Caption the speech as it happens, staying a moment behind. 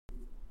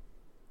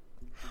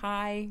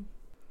Hi,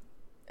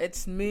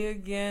 it's me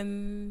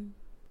again.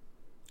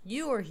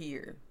 You are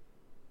here.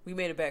 We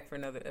made it back for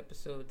another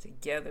episode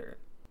together.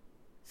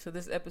 So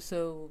this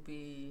episode will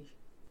be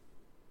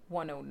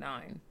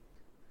 109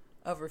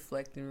 of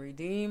Reflect and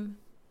Redeem.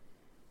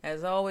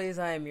 As always,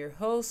 I am your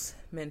host,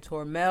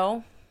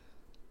 mentormel.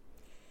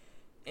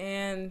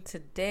 And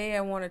today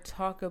I want to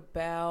talk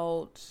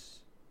about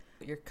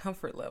your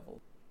comfort level.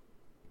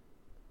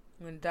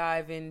 I'm going to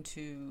dive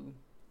into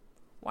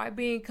why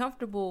being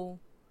comfortable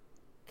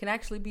can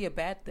actually be a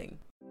bad thing.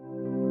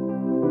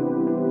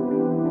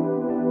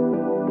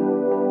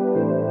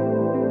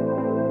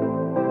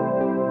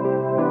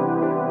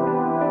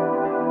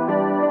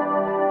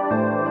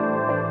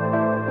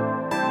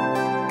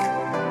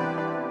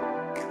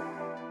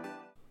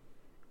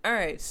 All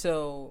right,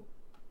 so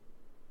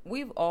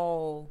we've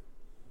all,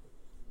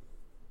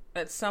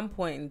 at some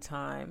point in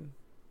time,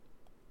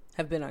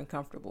 have been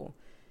uncomfortable.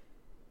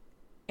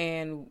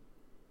 And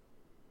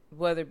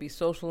whether it be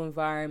social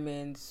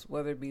environments,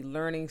 whether it be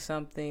learning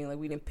something, like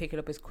we didn't pick it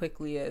up as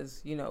quickly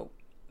as,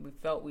 we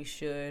felt we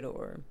should,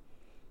 or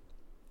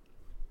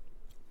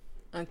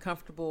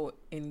uncomfortable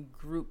in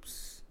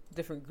groups,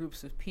 different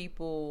groups of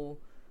people.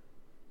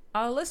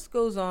 Our list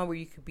goes on where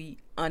you could be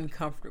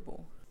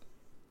uncomfortable.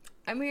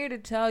 I'm here to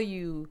tell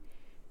you,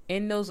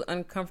 in those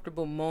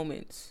uncomfortable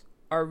moments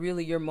are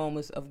really your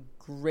moments of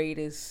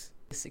greatest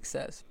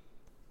success.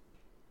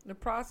 The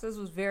process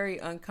was very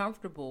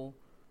uncomfortable,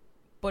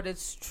 but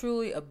it's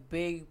truly a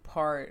big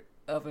part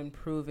of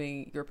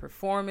improving your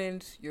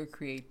performance, your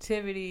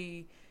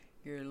creativity,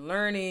 your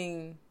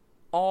learning,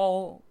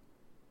 all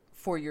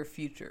for your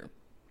future.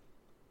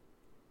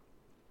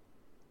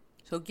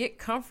 So get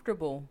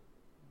comfortable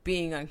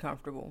being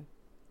uncomfortable.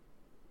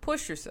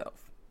 Push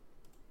yourself.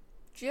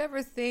 Do you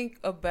ever think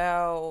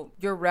about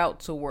your route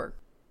to work?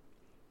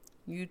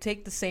 You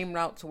take the same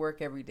route to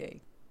work every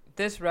day.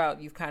 This route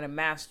you've kind of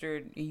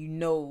mastered, and you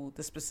know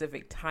the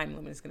specific time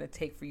limit it's going to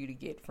take for you to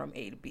get from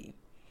A to B.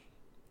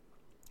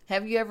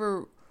 Have you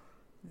ever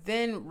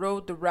then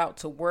rode the route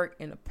to work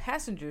in a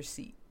passenger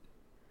seat?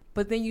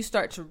 But then you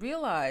start to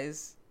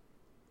realize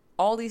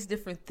all these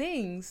different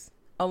things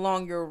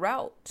along your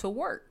route to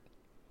work.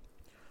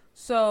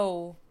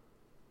 So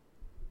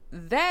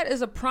that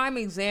is a prime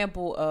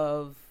example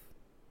of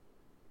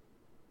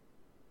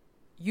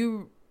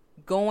you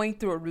going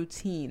through a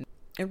routine.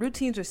 And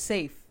routines are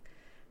safe.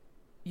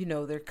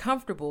 They're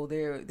comfortable.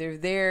 They're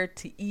there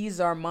to ease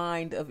our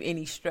mind of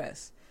any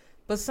stress.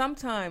 But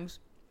sometimes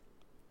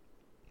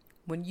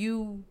when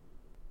you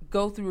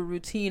go through a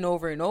routine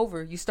over and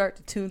over, you start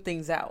to tune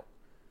things out.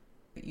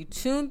 You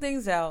tune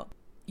things out,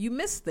 you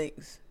miss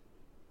things.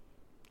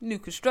 New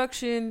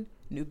construction,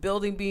 new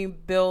building being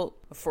built,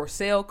 a for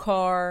sale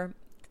car,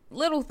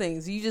 little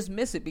things. You just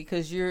miss it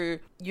because you're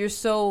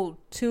so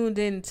tuned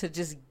in to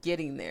just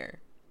getting there.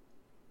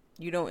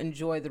 You don't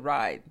enjoy the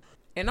ride.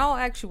 In all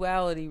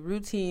actuality,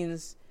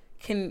 routines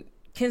can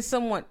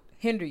somewhat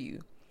hinder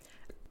you.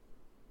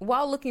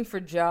 While looking for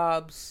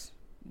jobs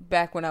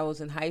back when I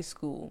was in high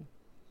school,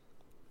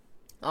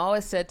 I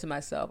always said to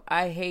myself,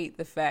 I hate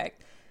the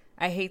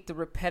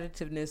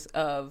repetitiveness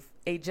of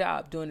a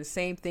job, doing the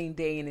same thing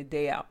day in and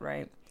day out,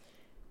 right?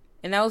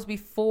 And that was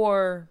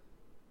before,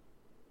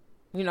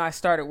 I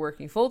started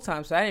working full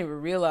time, so I didn't even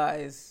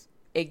realize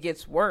it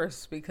gets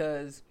worse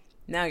because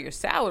now you're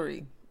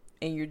salary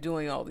and you're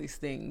doing all these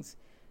things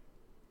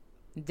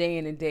day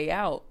in and day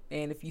out.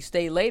 And if you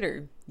stay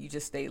later, you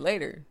just stay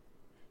later.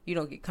 You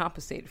don't get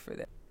compensated for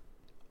that.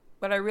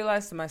 But I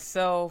realized to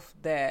myself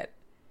that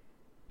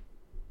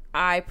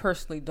I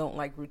personally don't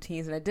like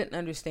routines, and I didn't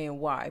understand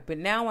why. But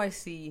now I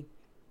see,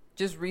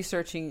 just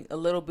researching a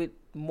little bit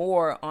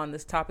more on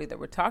this topic that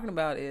we're talking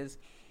about, is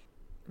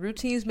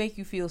routines make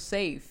you feel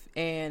safe.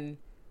 And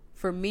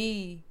for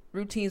me,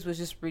 routines was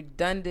just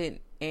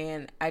redundant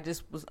and I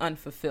just was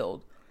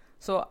unfulfilled.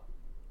 So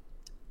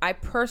I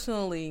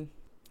personally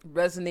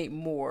resonate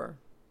more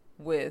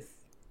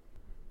with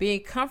being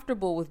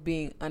comfortable with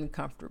being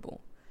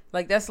uncomfortable.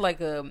 Like that's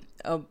like a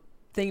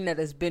thing that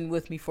has been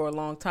with me for a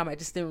long time. I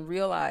just didn't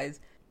realize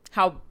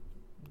how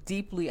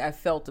deeply I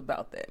felt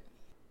about that.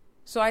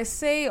 So I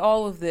say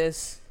all of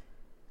this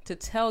to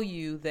tell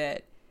you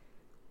that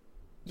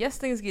yes,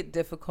 things get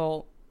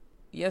difficult.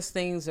 Yes,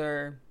 things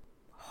are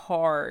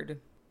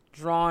hard,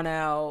 drawn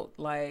out.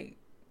 Like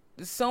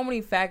there's so many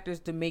factors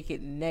to make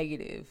it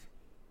negative.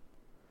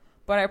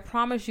 But I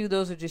promise you,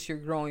 those are just your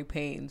growing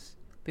pains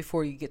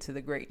before you get to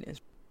the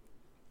greatness.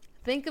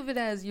 Think of it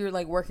as you're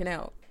like working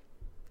out.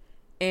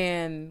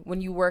 And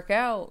when you work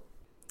out,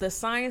 the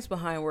science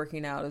behind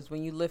working out is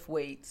when you lift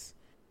weights.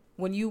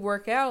 When you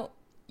work out,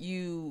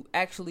 you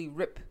actually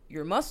rip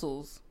your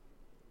muscles.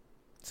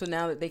 So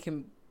now that they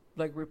can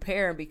like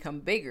repair and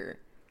become bigger.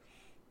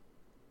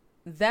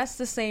 That's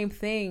the same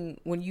thing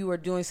when you are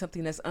doing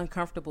something that's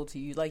uncomfortable to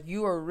you. Like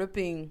you are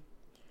ripping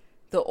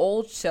the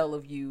old shell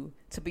of you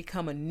to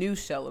become a new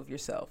shell of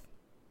yourself.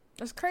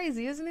 That's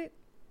crazy, isn't it?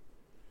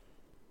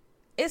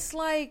 It's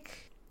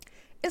like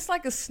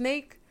a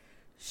snake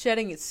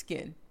shedding its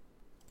skin.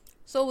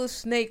 So with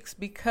snakes,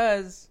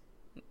 because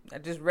I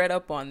just read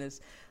up on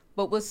this.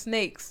 But with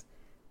snakes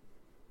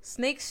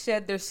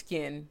shed their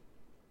skin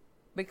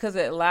because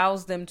it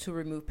allows them to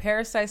remove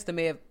parasites that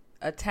may have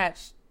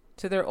attached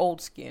to their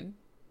old skin,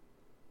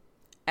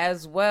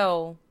 as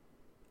well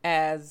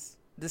as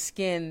the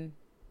skin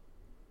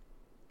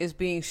is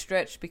being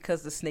stretched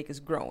because the snake is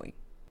growing.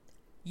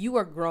 You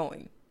are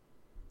growing.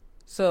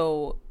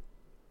 So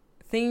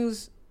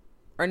things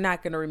are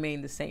not going to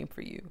remain the same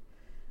for you.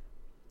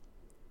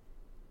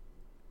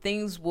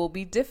 Things will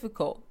be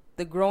difficult.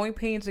 The growing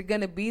pains are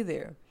going to be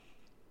there.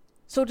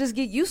 So just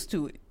get used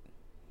to it.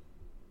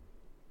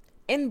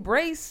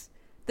 Embrace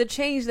the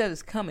change that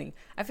is coming.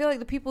 I feel like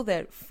the people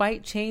that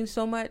fight change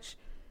so much,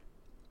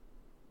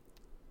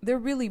 they're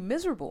really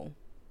miserable.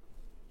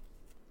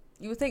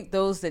 You would think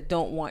those that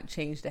don't want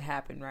change to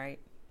happen, right?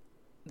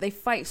 They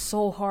fight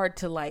so hard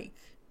to like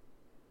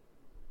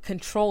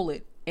control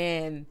it,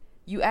 and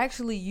you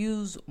actually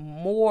use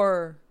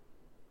more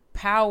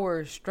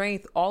power,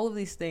 strength, all of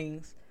these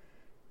things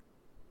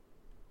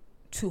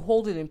to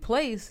hold it in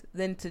place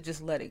than to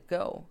just let it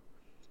go.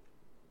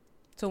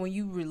 So when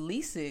you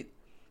release it,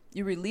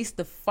 you release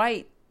the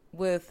fight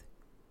with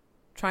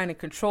trying to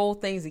control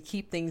things and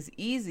keep things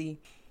easy.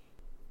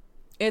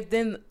 It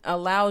then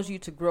allows you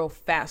to grow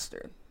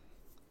faster.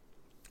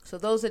 So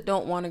those that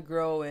don't want to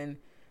grow and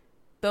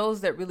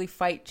those that really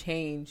fight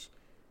change,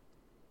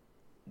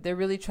 they're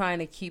really trying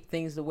to keep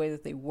things the way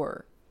that they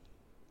were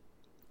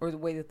or the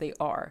way that they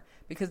are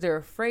because they're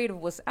afraid of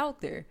what's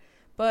out there.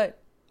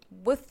 But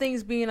with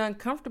things being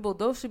uncomfortable,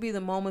 those should be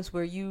the moments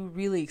where you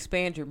really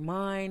expand your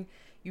mind,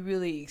 you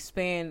really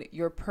expand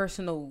your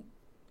personal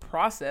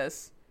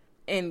process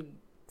and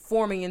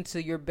forming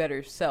into your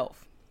better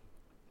self.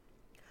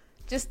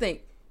 Just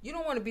think, you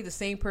don't want to be the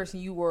same person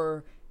you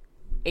were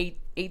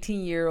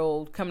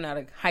 18-year-old coming out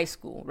of high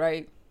school,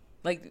 right?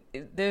 Like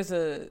there's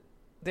a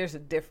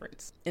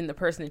difference in the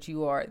person that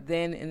you are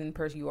then and in the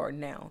person you are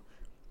now.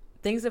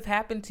 Things have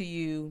happened to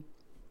you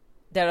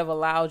that have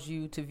allowed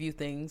you to view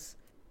things,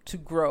 to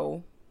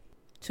grow,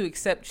 to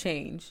accept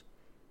change,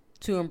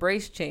 to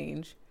embrace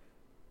change.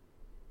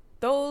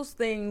 Those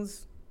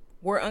things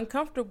were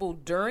uncomfortable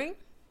during,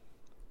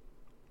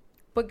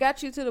 but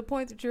got you to the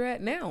point that you're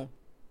at now.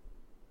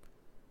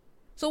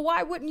 So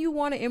why wouldn't you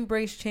want to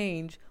embrace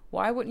change?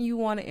 Why wouldn't you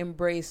want to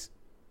embrace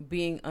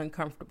being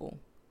uncomfortable?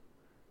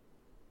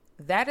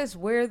 That is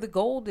where the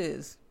gold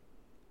is.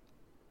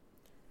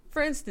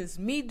 For instance,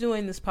 me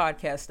doing this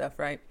podcast stuff,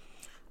 right?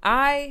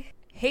 I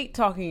hate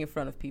talking in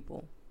front of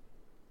people.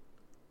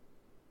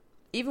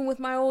 Even with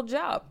my old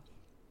job,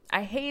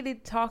 I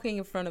hated talking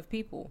in front of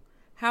people.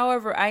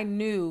 However, I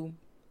knew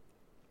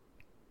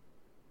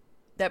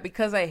that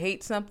because I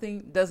hate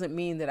something doesn't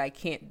mean that I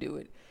can't do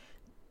it.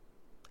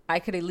 I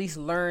could at least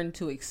learn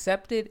to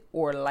accept it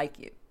or like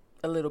it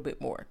a little bit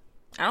more.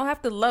 I don't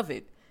have to love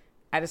it.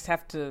 I just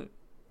have to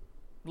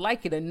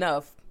like it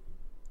enough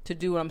to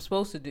do what I'm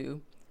supposed to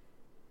do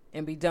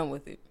and be done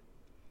with it.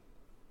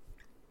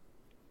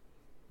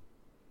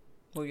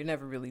 Well, you're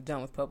never really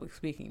done with public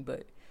speaking,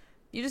 but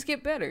you just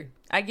get better.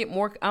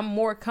 I'm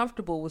more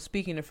comfortable with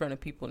speaking in front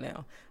of people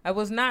now. I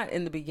was not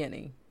in the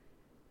beginning.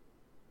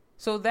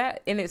 So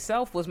that in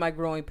itself was my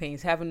growing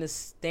pains, having to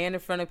stand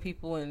in front of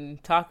people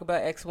and talk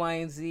about X, Y,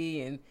 and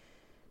Z.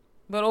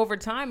 But over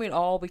time, it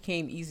all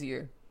became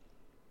easier.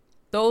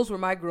 Those were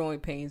my growing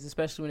pains,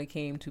 especially when it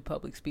came to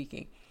public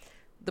speaking.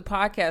 The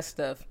podcast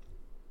stuff,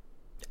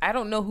 I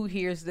don't know who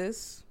hears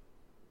this.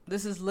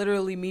 This is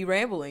literally me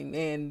rambling,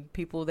 and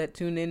people that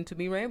tune in to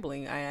me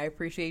rambling. I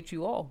appreciate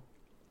you all.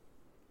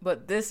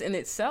 But this in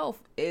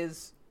itself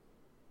is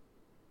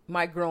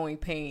my growing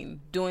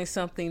pain, doing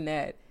something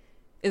that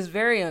is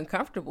very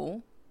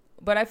uncomfortable,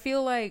 but I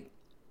feel like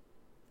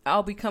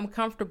I'll become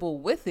comfortable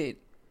with it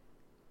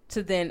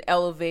to then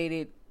elevate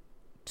it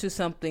to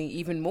something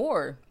even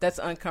more that's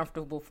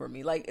uncomfortable for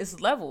me. Like it's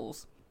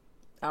levels.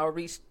 I'll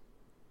reach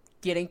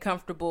getting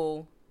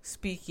comfortable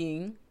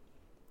speaking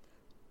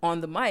on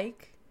the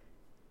mic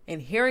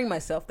and hearing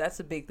myself. That's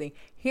a big thing.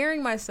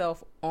 Hearing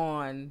myself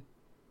on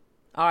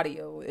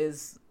audio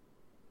is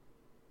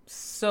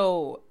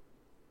so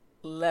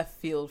left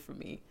field for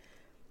me.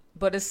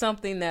 But it's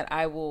something that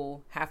I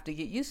will have to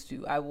get used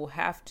to. I will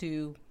have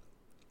to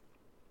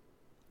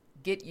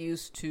get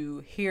used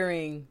to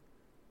hearing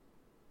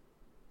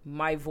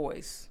my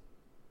voice.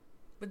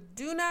 But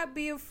do not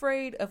be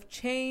afraid of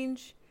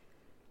change.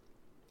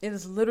 It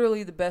is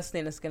literally the best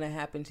thing that's going to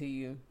happen to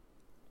you.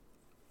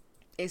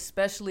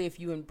 Especially if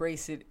you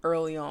embrace it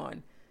early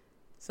on.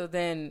 So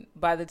then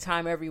by the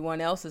time everyone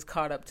else is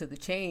caught up to the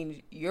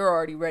change, you're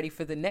already ready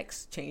for the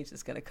next change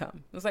that's going to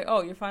come. It's like,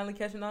 oh, you're finally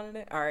catching on to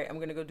that? All right, I'm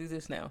going to go do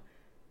this now.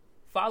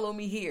 Follow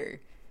me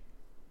here.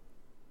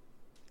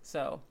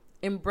 So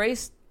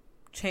embrace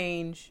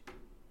change.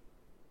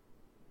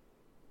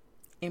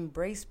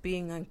 Embrace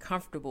being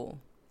uncomfortable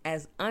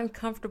as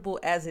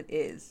it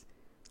is.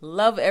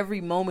 Love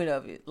every moment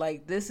of it.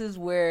 Like this is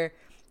where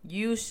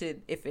you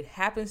should, if it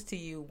happens to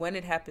you, when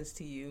it happens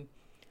to you,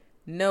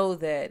 know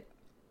that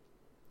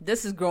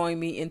this is growing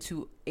me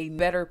into a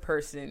better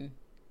person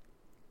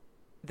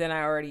than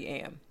I already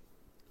am.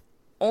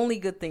 only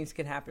good things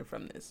can happen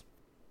from this.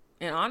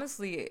 And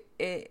honestly,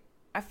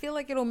 I feel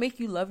like it'll make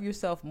you love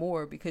yourself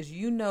more because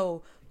you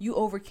know you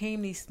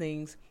overcame these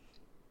things.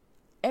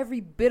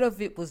 Every bit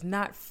of it was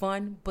not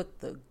fun, but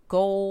the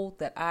goal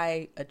that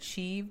I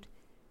achieved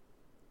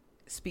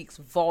speaks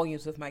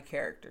volumes of my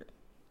character.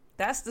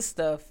 That's the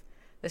stuff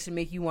that should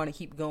make you want to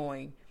keep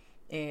going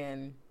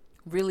and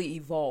really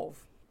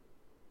evolve.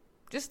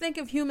 Just think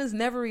if humans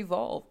never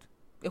evolved.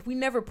 If we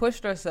never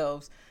pushed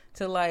ourselves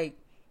to like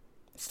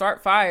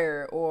start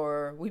fire,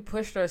 or we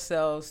pushed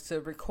ourselves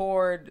to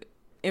record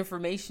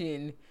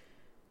information,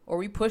 or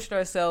we pushed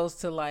ourselves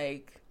to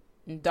like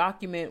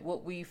document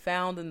what we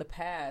found in the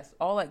past,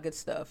 all that good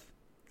stuff,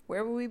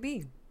 where would we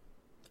be?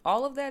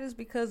 All of that is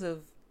because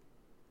of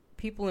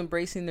people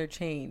embracing their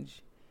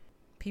change,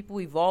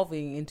 people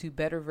evolving into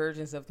better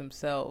versions of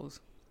themselves,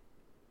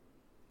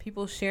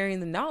 people sharing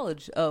the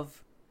knowledge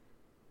of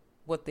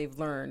what they've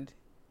learned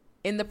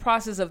in the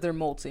process of their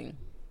molting.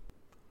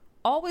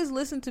 Always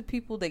listen to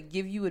people that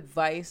give you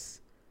advice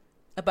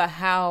about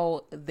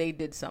how they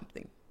did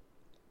something.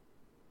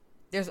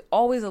 There's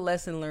always a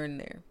lesson learned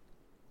there.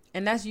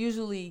 And that's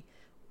usually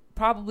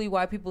probably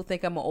why people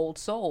think I'm an old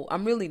soul.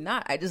 I'm really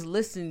not. I just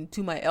listen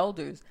to my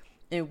elders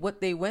and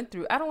what they went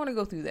through. I don't want to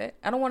go through that.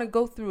 I don't want to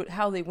go through it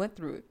how they went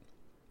through it.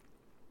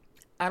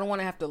 I don't want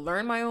to have to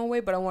learn my own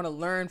way, but I want to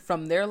learn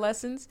from their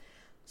lessons.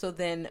 So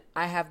then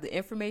I have the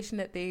information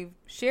that they've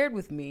shared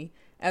with me,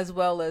 as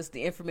well as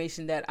the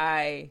information that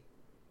I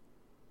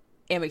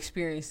am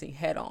experiencing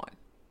head on.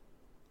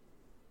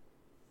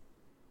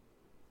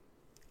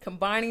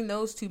 Combining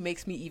those two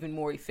makes me even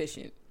more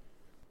efficient.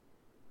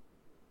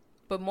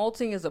 But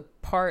molting is a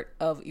part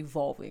of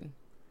evolving.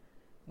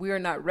 We are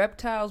not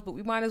reptiles, but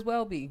we might as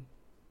well be.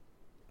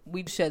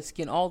 We shed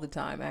skin all the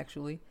time,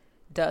 actually.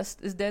 Dust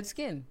is dead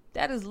skin.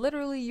 That is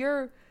literally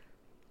your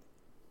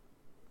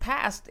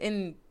past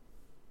in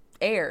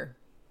air.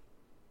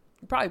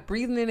 You're probably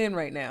breathing it in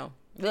right now.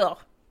 Ugh.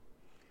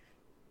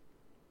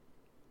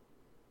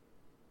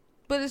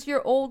 But it's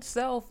your old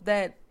self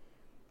that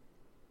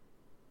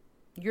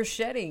you're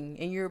shedding,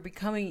 and you're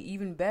becoming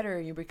even better.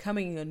 You're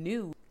becoming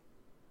anew.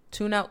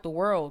 Tune out the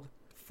world.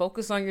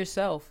 Focus on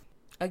yourself.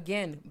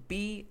 Again,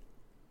 be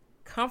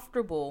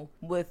comfortable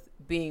with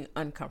being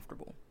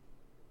uncomfortable.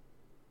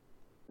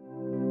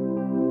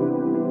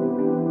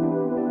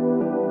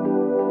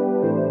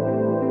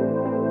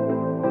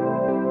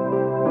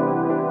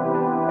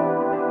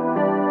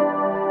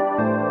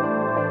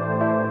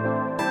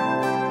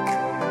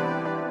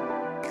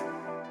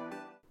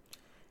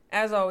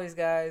 As always,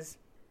 guys,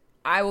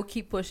 I will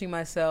keep pushing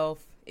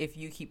myself if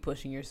you keep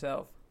pushing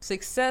yourself.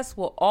 Success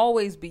will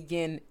always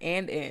begin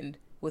and end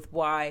with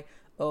Y,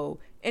 O,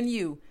 and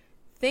U.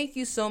 Thank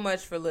you so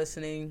much for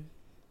listening.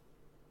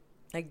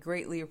 I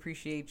greatly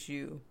appreciate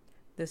you.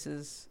 This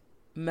is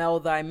Mel,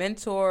 thy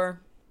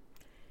mentor,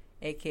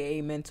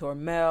 aka Mentor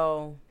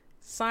Mel,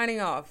 signing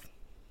off.